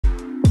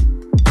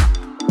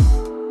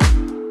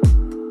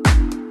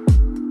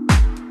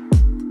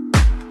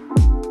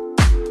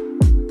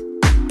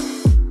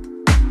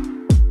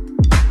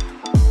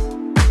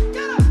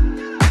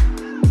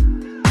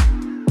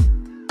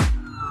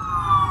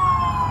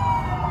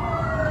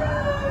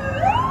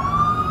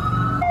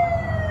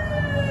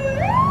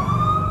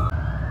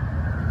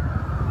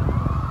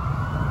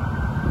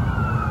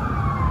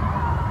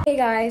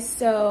guys,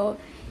 so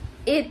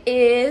it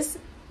is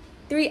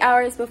 3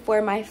 hours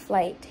before my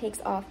flight takes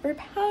off for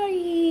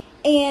Paris,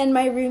 and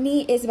my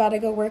roomie is about to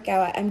go work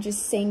out. I'm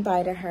just saying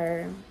bye to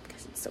her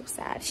because it's so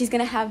sad. She's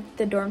gonna have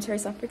the dorm to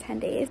herself for 10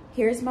 days.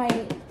 Here's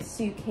my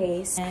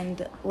suitcase,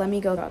 and let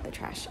me go out the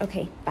trash.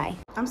 Okay, bye.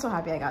 I'm so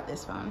happy I got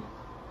this phone.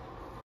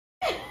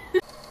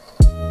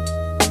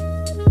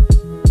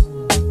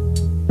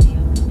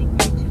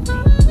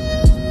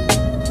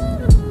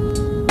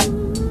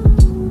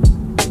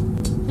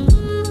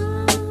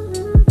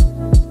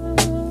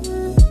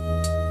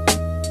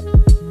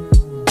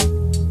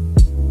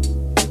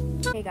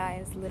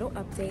 Little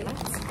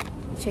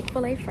update.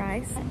 Chick-fil-A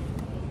fries,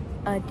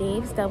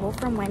 Dave's double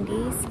from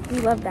Wendy's. We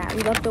love that.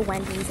 We love the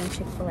Wendy's and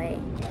Chick-fil-A.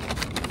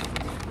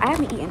 I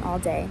haven't eaten all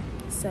day,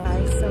 so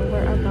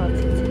we're about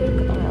to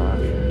take off,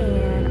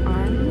 and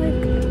I'm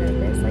like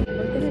nervous. Like,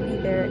 we're gonna be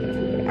there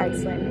in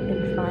Iceland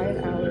in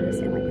 5 hours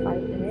and like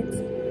 5 minutes.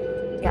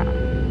 Yeah,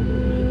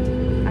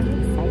 I'm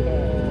excited.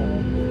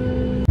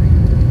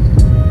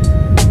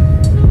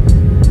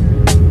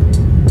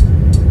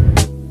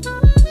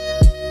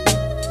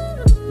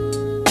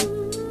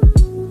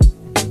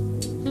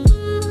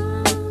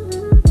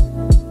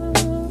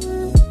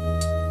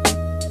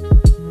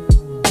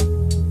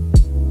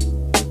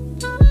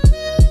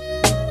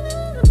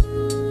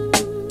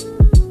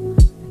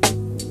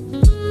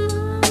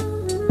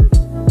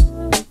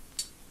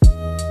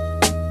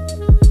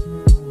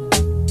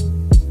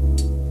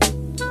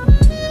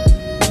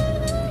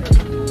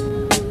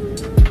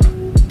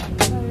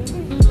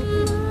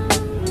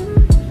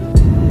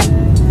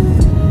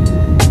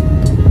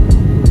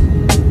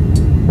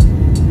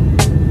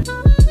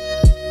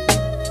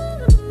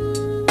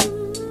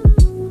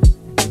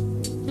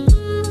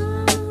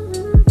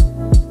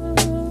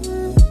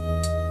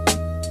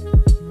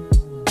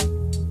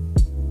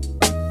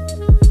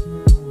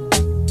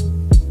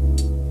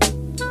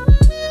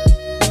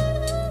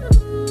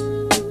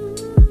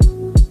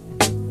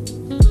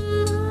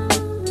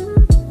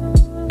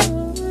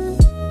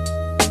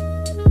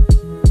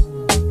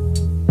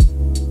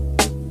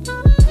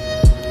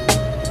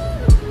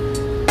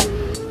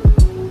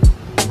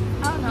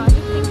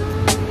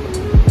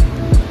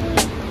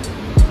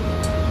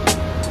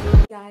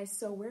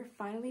 So we're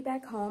finally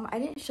back home. I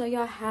didn't show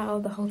y'all how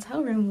the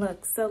hotel room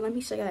looks, so let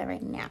me show y'all that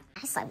right now.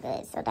 I slept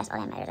good, so that's all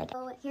that matters. Like,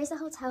 so here's the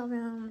hotel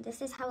room.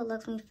 This is how it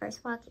looks when you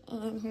first walk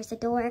in. Here's the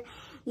door.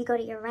 You go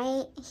to your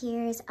right.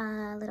 Here's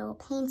a little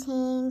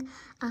painting,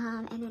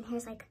 and then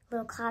here's like a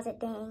little closet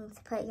thing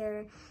to put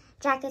your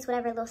jackets,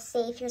 whatever, a little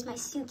safe. Here's my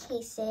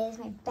suitcases,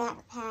 my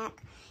backpack.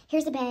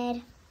 Here's the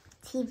bed,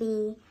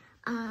 TV,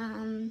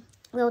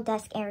 little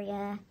desk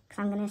area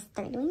because I'm gonna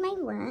start doing my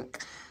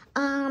work.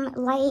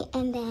 Light,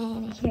 and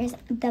then here's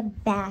the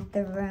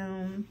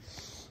bathroom.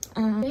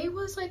 Today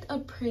was like a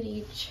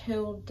pretty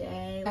chill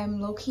day.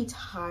 I'm low-key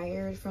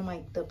tired from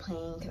like the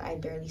plane because I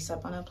barely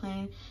slept on a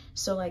plane.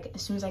 So like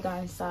as soon as I got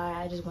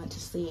inside, I just went to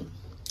sleep,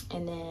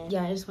 and then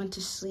yeah, I just went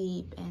to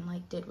sleep and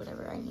like did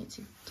whatever I need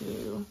to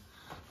do.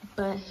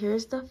 But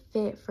here's the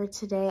fit for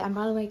today. I'm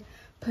about to like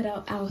put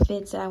out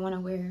outfits that I want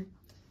to wear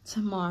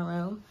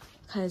tomorrow,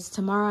 because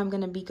tomorrow I'm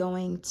gonna be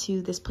going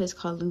to this place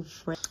called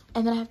Louvre,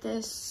 and then I have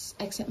to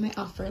accept my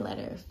offer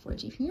letter for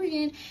JP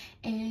Morgan,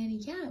 and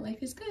yeah, life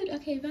is good.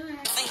 Okay, bye.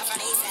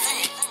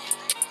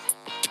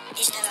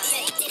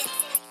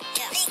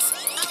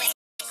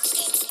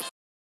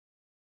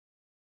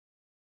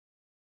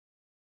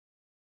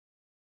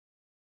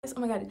 Oh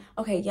my god.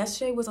 Okay,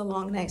 yesterday was a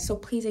long night, so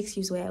please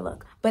excuse the way I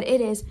look. But it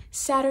is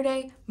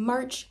Saturday,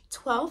 March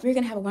 12th. We're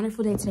gonna have a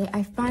wonderful day today.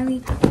 I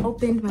finally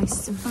opened my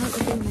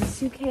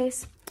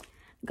suitcase.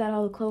 Got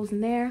all the clothes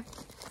in there.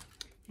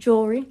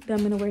 Jewelry that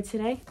I'm gonna wear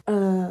today.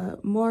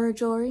 More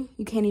jewelry.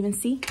 You can't even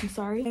see. I'm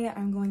sorry.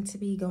 I'm going to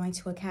be going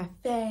to a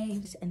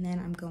cafe, and then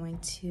I'm going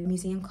to a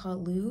museum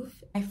called Louvre.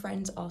 My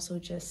friends also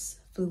just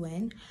flew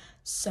in,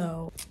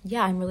 so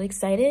yeah, I'm really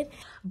excited.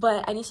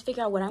 But I need to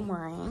figure out what I'm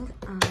wearing,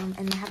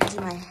 and I have to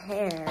do my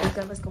hair. Your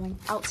girl is going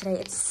out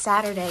today. It's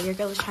Saturday. Your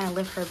girl is trying to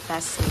live her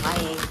best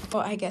life.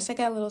 Well, I guess I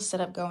got a little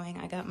setup going.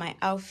 I got my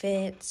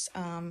outfits.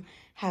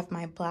 Have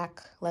my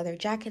black leather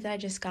jacket that I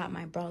just got,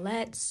 my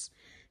bralettes,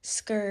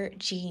 skirt,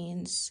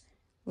 jeans,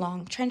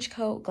 long trench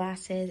coat,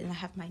 glasses, and I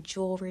have my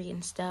jewelry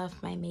and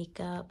stuff, my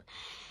makeup,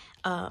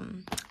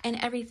 and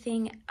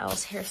everything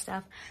else, hair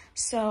stuff.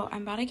 So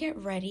I'm about to get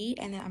ready,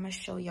 and then I'm gonna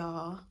show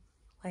y'all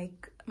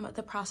like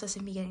the process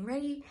of me getting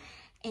ready.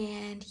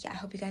 And yeah, I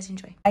hope you guys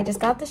enjoy. I just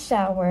got the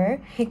shower,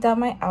 picked out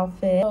my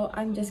outfit, so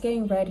I'm just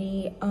getting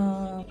ready.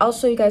 I'll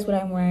show you guys what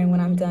I'm wearing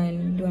when I'm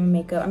done doing my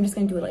makeup. I'm just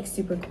gonna do it like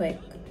super quick.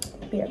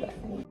 Be right back.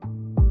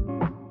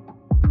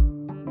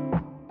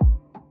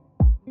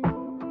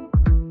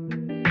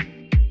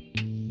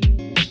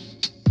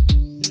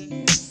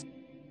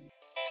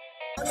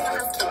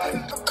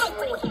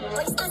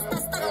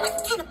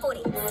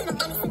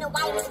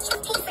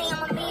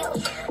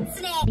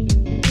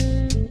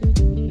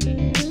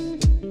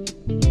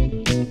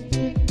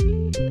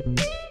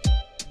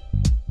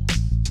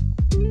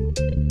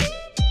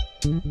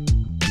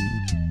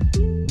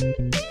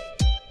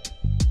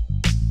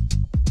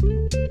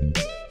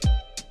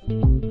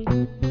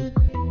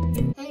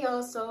 Hey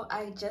y'all, so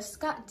I just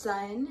got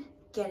done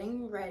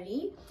getting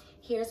ready.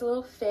 Here's a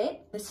little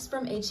fit. This is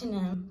from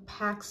H&M,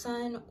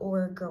 PacSun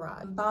or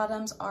Garage.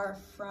 Bottoms are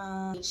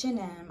from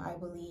H&M, I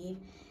believe.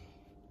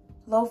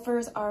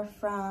 Loafers are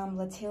from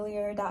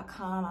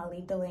L'Atelier.com. I'll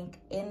leave the link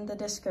in the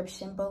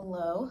description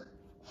below.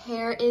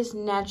 Hair is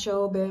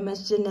natural, very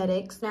much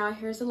genetics. Now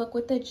here's a look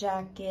with the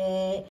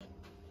jacket.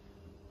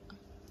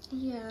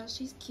 Yeah,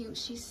 she's cute,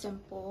 she's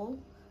simple.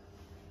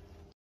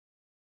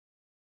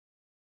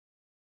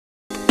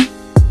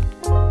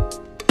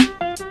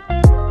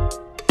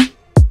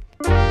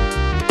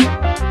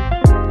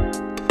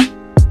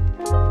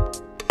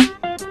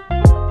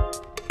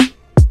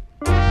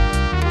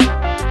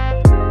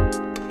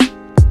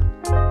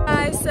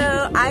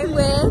 I'm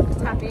with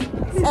Taffy,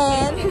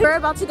 and we're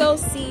about to go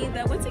see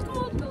the, what's it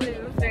called? The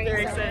Louvre.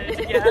 Very excited.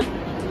 Yeah.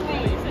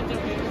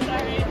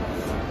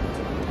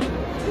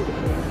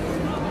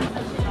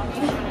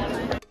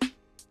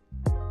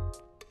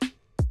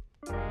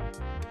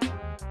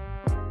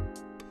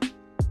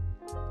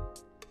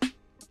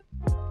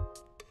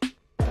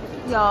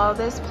 Y'all,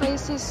 this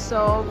place is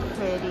so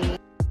pretty.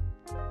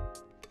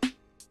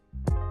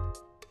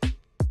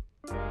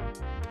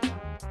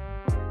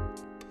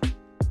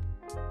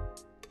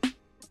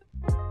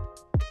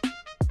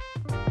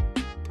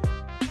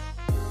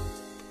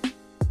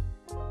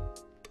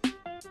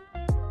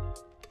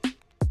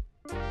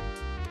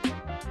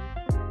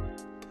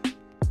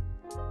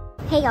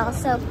 Hey y'all,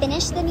 so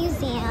finished the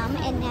museum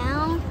and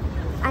now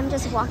I'm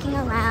just walking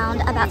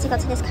around about to go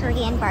to this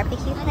Korean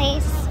barbecue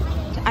place.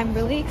 I'm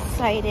really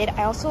excited.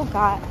 I also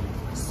got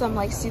some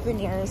like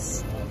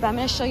souvenirs, but I'm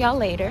gonna show y'all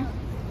later.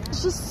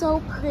 It's just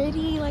so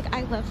pretty. Like,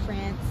 I love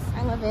France.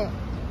 I love it.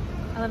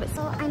 I love it.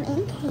 So I'm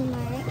in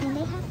Kmart and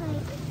they have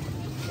like,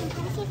 I'm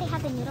trying to see if they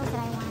have the noodles that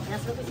I want. I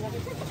don't think they do.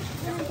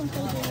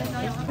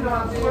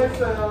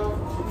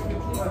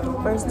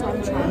 First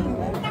time trying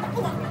it.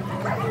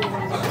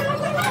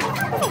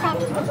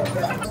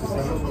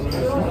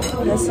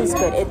 This is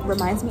good. It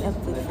reminds me of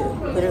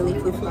fufu. Literally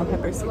fufu and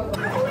pepper soup.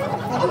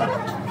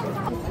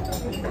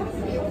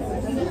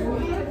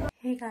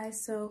 Hey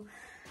guys, so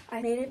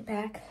I made it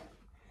back.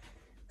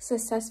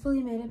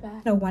 Successfully made it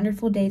back. A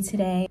wonderful day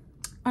today.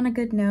 On a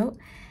good note,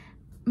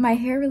 my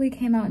hair really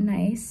came out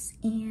nice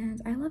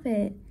and I love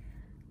it.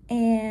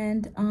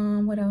 And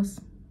what else?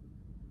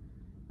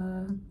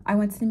 I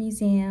went to the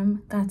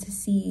museum, got to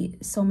see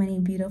so many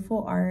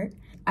beautiful art.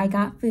 I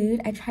got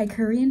food. I tried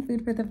Korean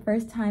food for the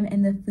first time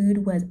and the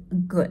food was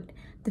good.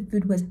 The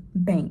food was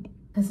banging.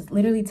 Because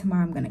literally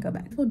tomorrow I'm gonna go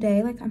back. Full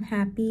day, like I'm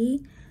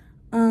happy.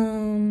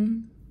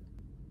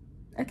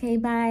 Okay,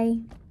 bye.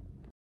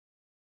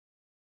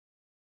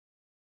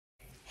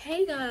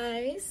 Hey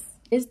guys,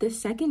 it's the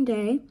second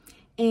day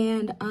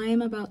and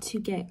I'm about to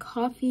get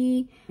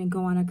coffee and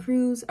go on a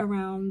cruise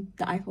around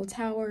the Eiffel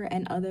Tower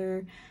and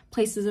other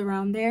places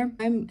around there.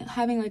 I'm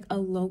having like a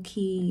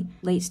low-key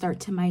late start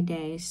to my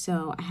day,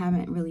 so I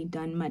haven't really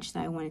done much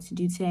that I wanted to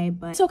do today,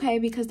 but it's okay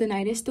because the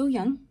night is still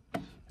young.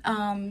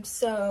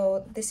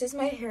 So this is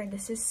my hair.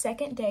 This is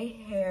second day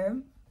hair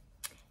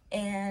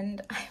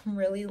and I'm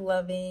really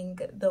loving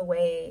the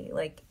way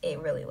like it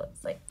really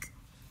looks. Like,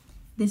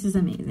 this is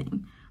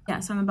amazing. Yeah,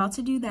 so I'm about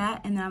to do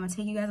that and then I'm gonna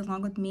take you guys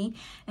along with me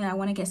and I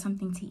want to get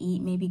something to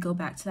eat, maybe go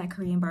back to that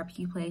Korean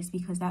barbecue place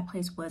because that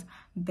place was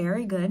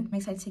very good. I'm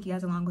excited to take you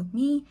guys along with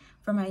me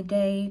for my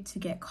day to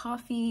get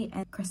coffee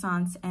and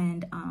croissants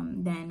and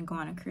then go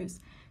on a cruise.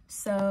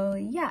 So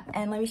yeah,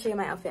 and let me show you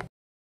my outfit.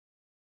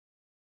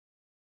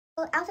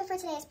 Well, outfit for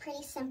today is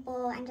pretty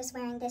simple. I'm just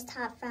wearing this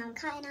top from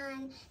Cotton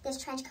On,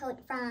 this trench coat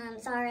from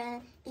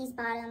Zara, these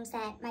bottoms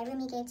that my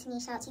roomie gave to me,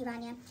 shout out to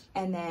Rania.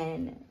 And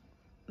then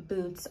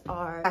boots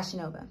are Fashion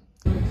Nova.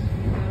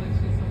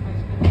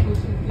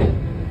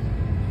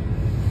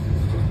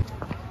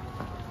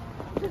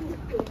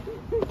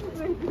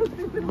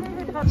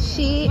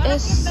 She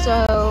is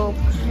so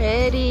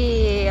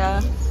pretty.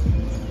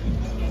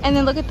 And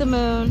then look at the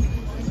moon.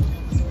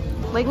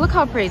 Like, look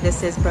how pretty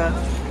this is, bro.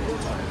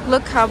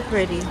 Look how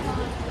pretty.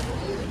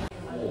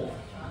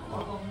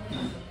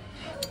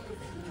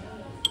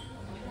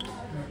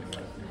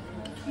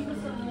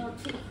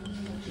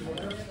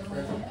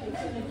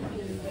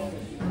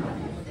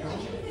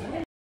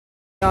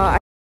 I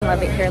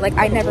love it here. Like,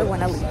 I never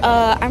want to leave.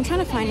 I'm trying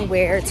to find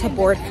where to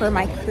board for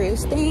my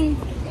cruise thing,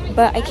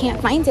 but I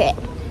can't find it.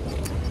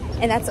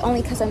 And that's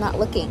only because I'm not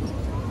looking.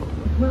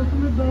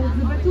 Welcome aboard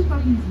the bateau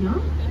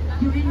parisien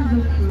during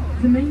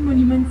the main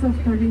monuments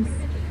of Paris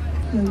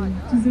to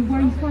the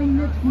Wi-Fi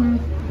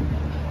network.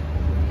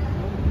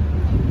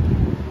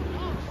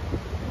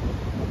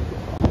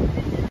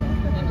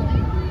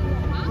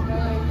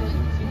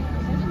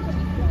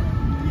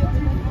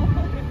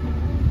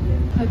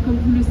 Comme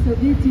vous le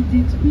savez, été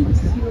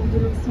détruite lors de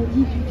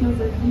l'incendie du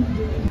 15 avril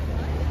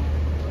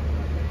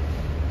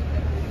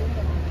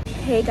 2000.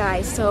 Hey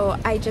guys, so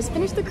I just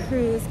finished the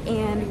cruise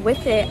and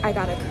with it I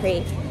got a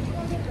crepe.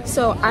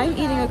 So I'm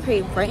eating a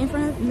crepe right in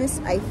front of Miss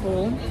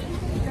Eiffel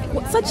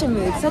such a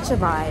mood, such a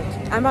vibe.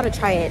 I'm about to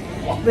try it.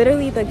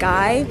 Literally, the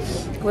guy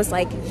was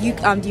like, do you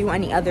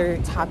want any other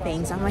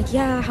toppings? I'm like,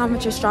 yeah, how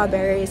much are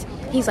strawberries?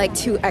 He's like,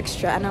 2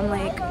 extra. And I'm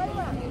like,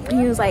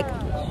 he was like,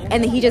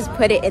 and then he just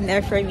put it in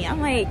there for me.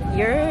 I'm like,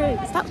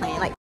 stop playing.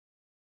 Like,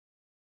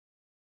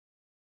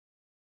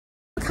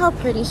 look how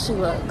pretty she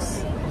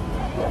looks.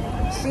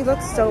 She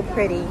looks so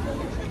pretty.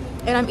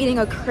 And I'm eating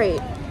a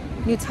crepe,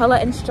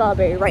 Nutella and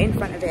strawberry right in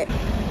front of it.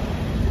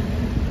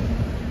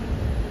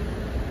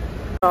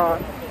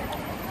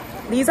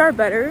 These are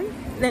better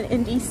than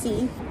in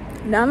DC.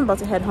 Now I'm about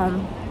to head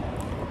home.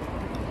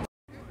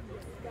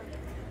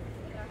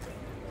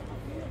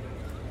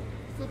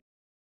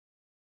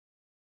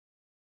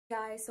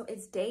 Guys, so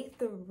it's day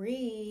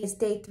 3. It's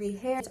day 3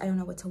 hair. I don't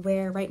know what to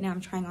wear. Right now I'm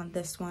trying on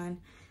this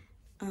one.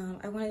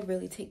 I want to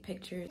really take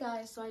pictures.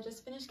 Guys, so I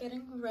just finished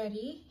getting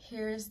ready.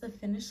 Here is the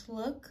finished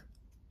look.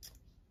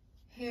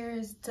 Hair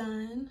is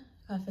done.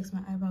 Gotta fix my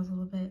eyebrows a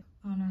little bit.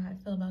 I don't know how I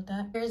feel about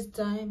that. Hair is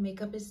done.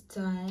 Makeup is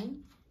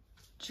done.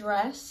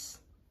 Dress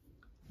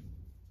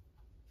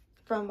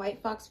from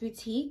White Fox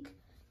Boutique.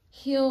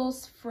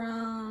 Heels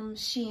from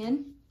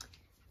Shein.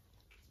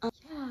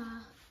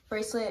 Yeah.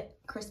 Bracelet,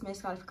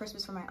 Christmas. Got it for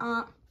Christmas for my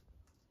aunt.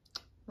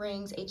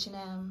 Rings,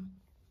 H&M.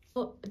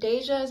 Well,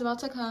 Deja is about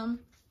to come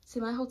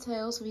to my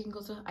hotel so we can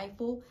go to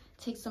Eiffel,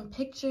 take some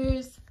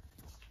pictures,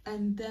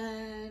 and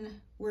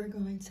then we're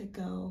going to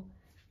go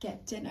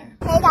get dinner.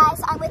 Hey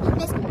guys, I'm with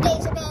Miss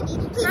Deja Bandy.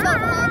 Please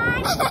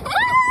welcome.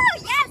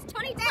 Yes,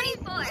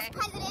 2024.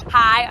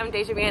 Hi, I'm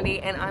Deja Bandy,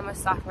 and I'm a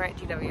sophomore at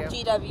GW.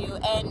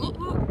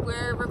 And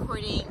we're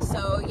recording,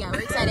 so yeah,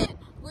 we're excited.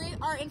 We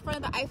are in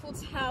front of the Eiffel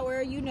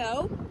Tower, you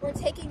know. We're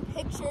taking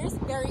pictures,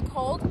 very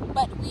cold,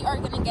 but we are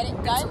gonna get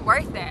it done. It's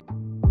worth it.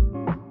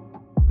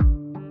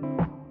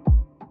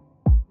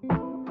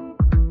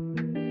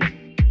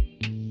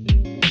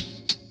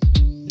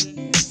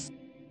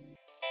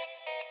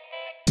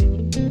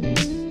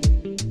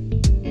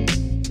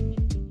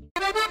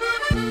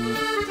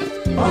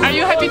 Are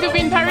you happy to be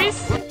in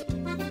Paris?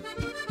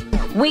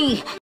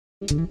 We.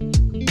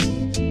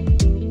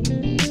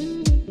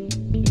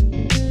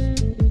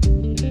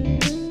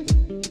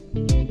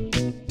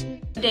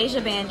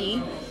 Deja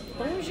Bandy.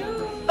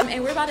 Bonjour.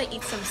 And we're about to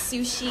eat some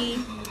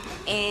sushi.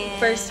 And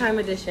First time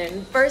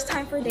edition. First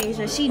time for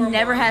Deja. She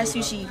never had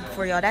sushi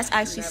before, y'all. That's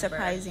actually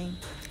surprising.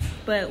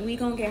 But we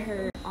gonna get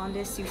her on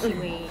this sushi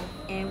wave,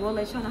 and we'll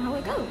let y'all know how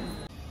it goes.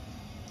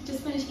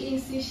 Just finished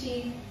eating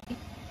sushi.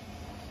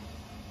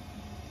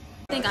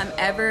 I think I'm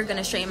ever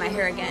gonna straighten my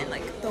hair again.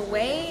 Like the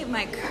way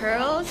my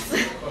curls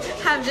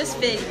have just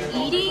been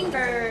eating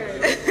her.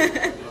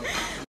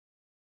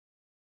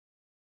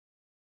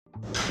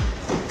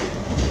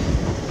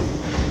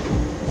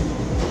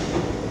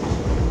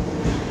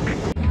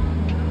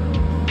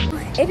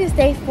 It is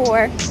day 4.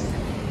 I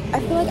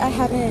feel like I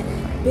haven't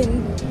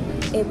been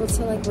able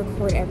to like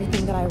record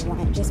everything that I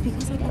want just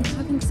because like I'm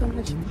having so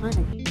much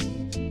fun.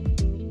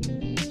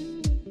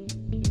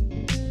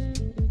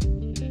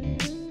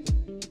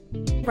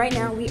 Right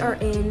now we are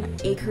in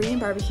a Korean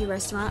barbecue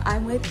restaurant.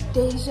 I'm with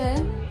Deja,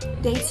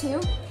 day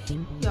 2.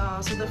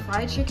 Y'all, so the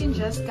fried chicken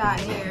just got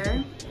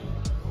here.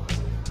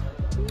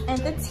 And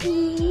the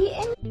tea.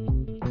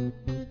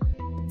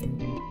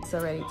 So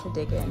ready to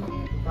dig in.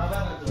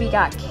 We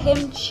got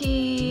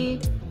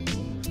kimchi.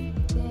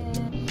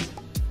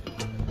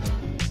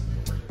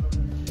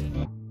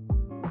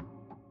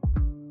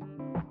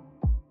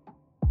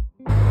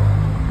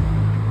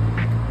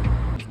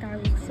 Sky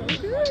looks so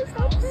good,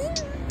 so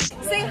pretty.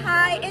 Say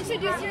hi,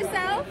 introduce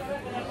yourself.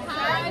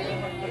 Hi,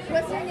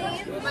 What's your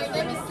name? my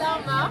name is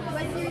Selma.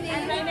 What's your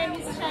name? My name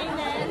is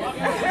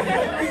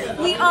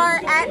China. We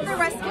are at the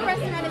restaurant.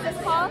 Is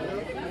this called?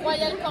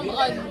 Royal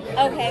Cameron.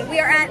 Okay, we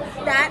are at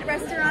that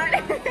restaurant.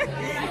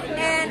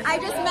 And I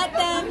just met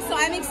them, so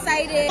I'm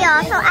excited.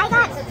 Y'all, so I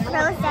got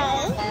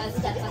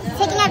rosé,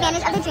 taking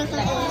advantage of the drinking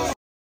age.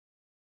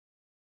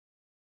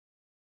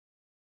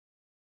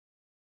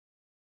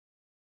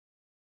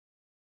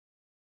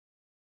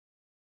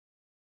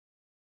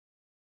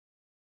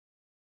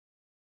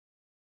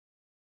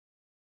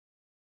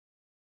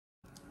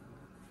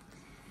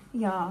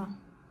 Y'all,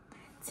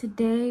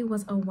 today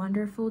was a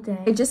wonderful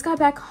day. I just got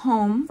back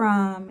home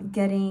from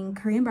getting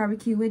Korean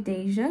barbecue with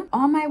Deja.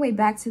 On my way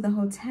back to the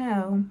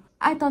hotel,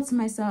 I thought to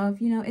myself,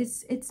 you know,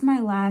 it's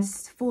my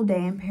last full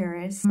day in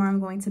Paris. Tomorrow I'm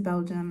going to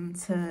Belgium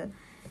to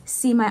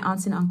see my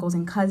aunts and uncles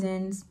and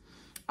cousins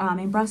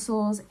in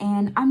Brussels.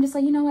 And I'm just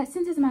like, you know what,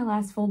 since it's my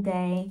last full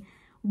day,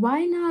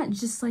 why not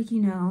just like, you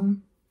know,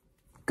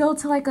 go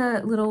to like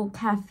a little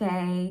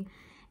cafe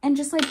and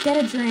just like get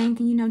a drink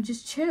and, you know,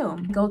 just chill.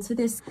 Go to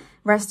this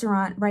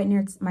restaurant right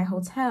near my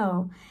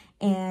hotel,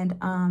 and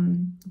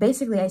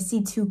basically I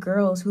see 2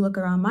 girls who look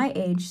around my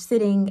age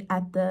sitting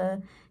at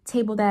the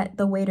table that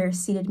the waiter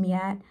seated me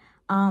at.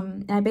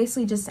 And I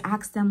basically just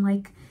asked them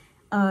like,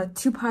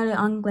 tu parles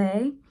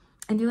anglais?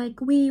 And they're like,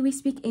 we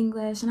speak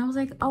English. And I was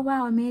like, oh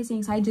wow,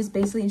 amazing. So I just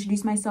basically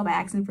introduced myself by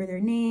asking for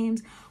their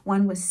names.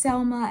 One was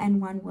Selma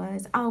and one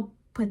was, I'll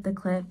put the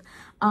clip.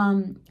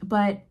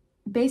 But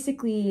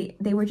basically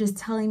they were just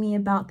telling me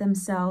about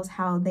themselves,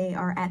 how they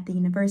are at the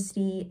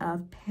University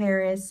of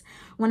Paris,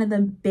 one of the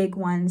big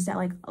ones that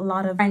like a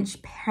lot of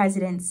French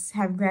presidents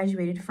have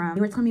graduated from.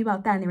 They were telling me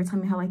about that, and they were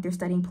telling me how like they're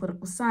studying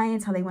political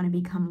science, how they want to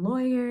become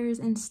lawyers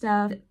and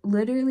stuff.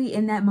 Literally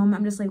in that moment,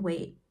 I'm just like,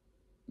 wait,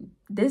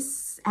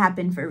 this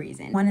happened for a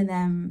reason. One of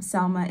them,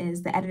 Selma,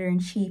 is the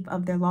editor-in-chief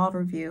of their law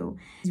review.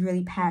 He's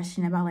really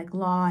passionate about like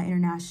law,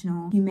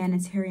 international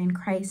humanitarian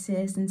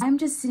crisis, and I'm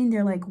just sitting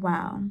there like,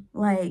 wow,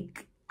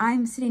 like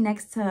I'm sitting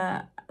next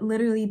to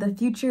literally the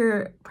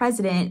future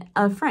president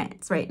of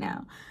France right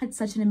now. I had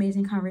such an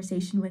amazing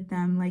conversation with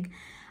them. Like,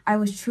 I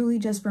was truly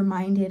just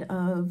reminded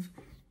of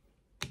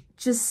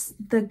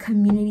just the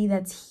community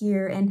that's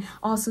here. And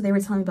also they were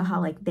telling me about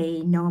how like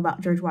they know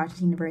about George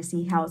Washington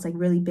University, how it's like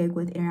really big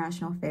with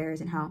international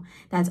affairs, and how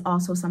that's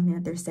also something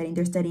that they're studying.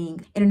 They're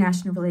studying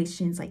international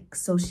relations, like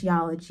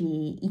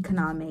sociology,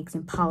 economics,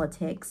 and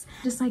politics.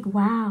 Just like,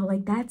 wow,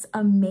 like that's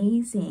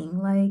amazing.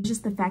 Like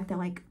just the fact that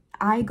like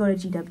I go to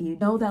GW,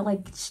 know that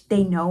like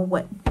they know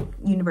what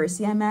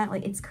university I'm at,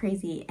 like it's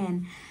crazy.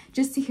 And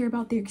just to hear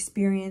about their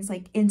experience,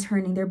 like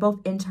interning, they're both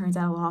interns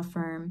at a law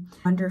firm.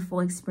 Wonderful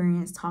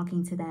experience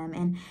talking to them.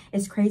 And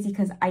it's crazy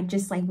because I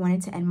just like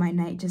wanted to end my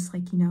night just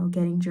like, you know,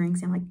 getting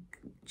drinks and like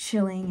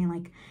chilling and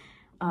like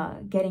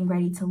getting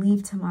ready to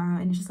leave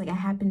tomorrow. And it's just like I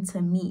happened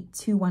to meet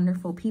two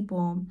wonderful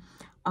people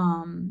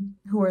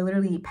who are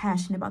literally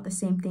passionate about the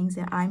same things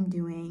that I'm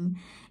doing.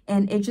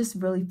 And it just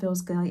really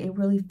feels good. Like it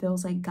really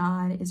feels like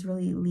God is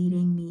really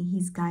leading me.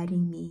 He's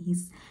guiding me.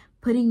 He's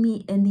putting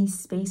me in these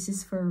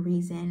spaces for a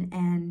reason.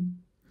 And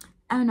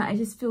I don't know, I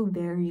just feel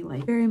very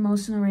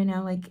emotional right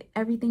now. Like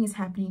everything is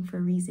happening for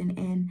a reason.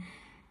 And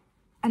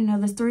I don't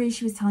know, the story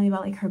she was telling me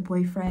about like her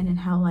boyfriend and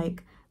how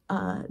like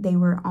they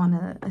were on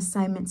an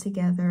assignment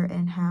together,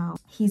 and how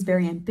he's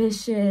very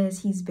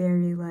ambitious, he's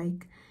very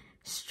like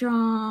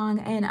strong,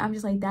 and I'm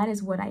just like, that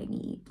is what I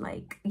need.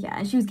 Like, yeah.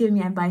 And she was giving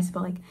me advice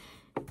about like,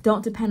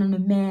 don't depend on a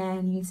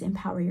man, you need to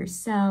empower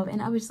yourself.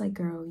 And I was just like,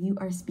 girl, you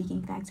are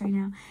speaking facts right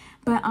now.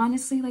 But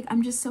honestly, like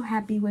I'm just so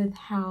happy with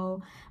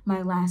how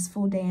my last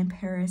full day in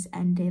Paris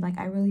ended. Like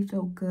I really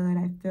feel good.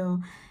 I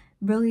feel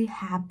really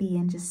happy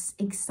and just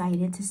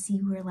excited to see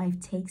where life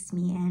takes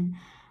me. And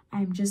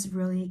I'm just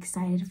really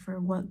excited for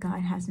what God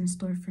has in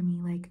store for me.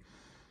 Like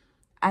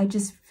I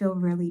just feel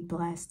really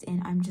blessed,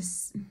 and I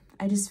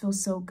just feel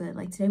so good.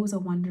 Like today was a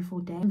wonderful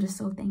day. I'm just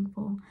so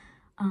thankful.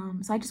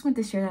 So I just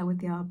wanted to share that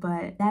with y'all.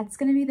 But that's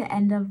gonna be the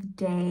end of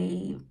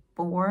day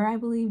 4, I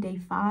believe, day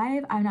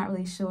 5. I'm not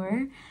really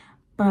sure.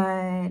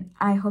 But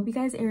I hope you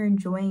guys are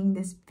enjoying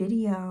this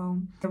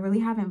video. I really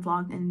haven't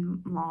vlogged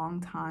in a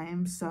long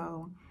time,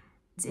 so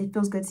it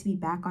feels good to be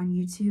back on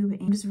YouTube.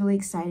 And I'm just really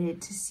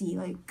excited to see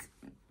like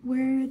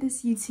where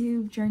this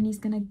YouTube journey is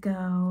gonna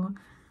go.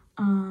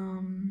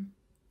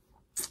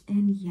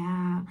 And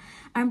yeah,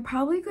 I'm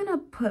probably gonna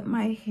put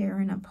my hair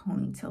in a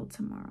ponytail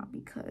tomorrow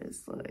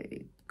because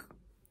like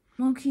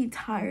I'm low-key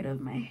tired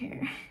of my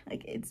hair.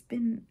 Like it's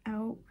been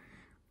out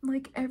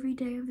like every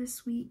day of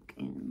this week.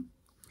 And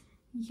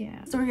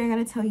yeah, story I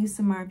gotta tell you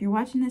some more. If you're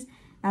watching this,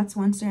 that's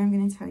one story I'm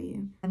gonna tell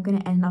you. I'm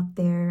gonna end up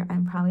there.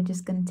 I'm probably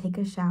just gonna take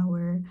a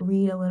shower,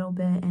 read a little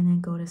bit, and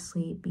then go to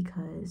sleep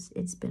because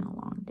it's been a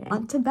long day.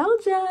 On to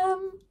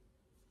Belgium.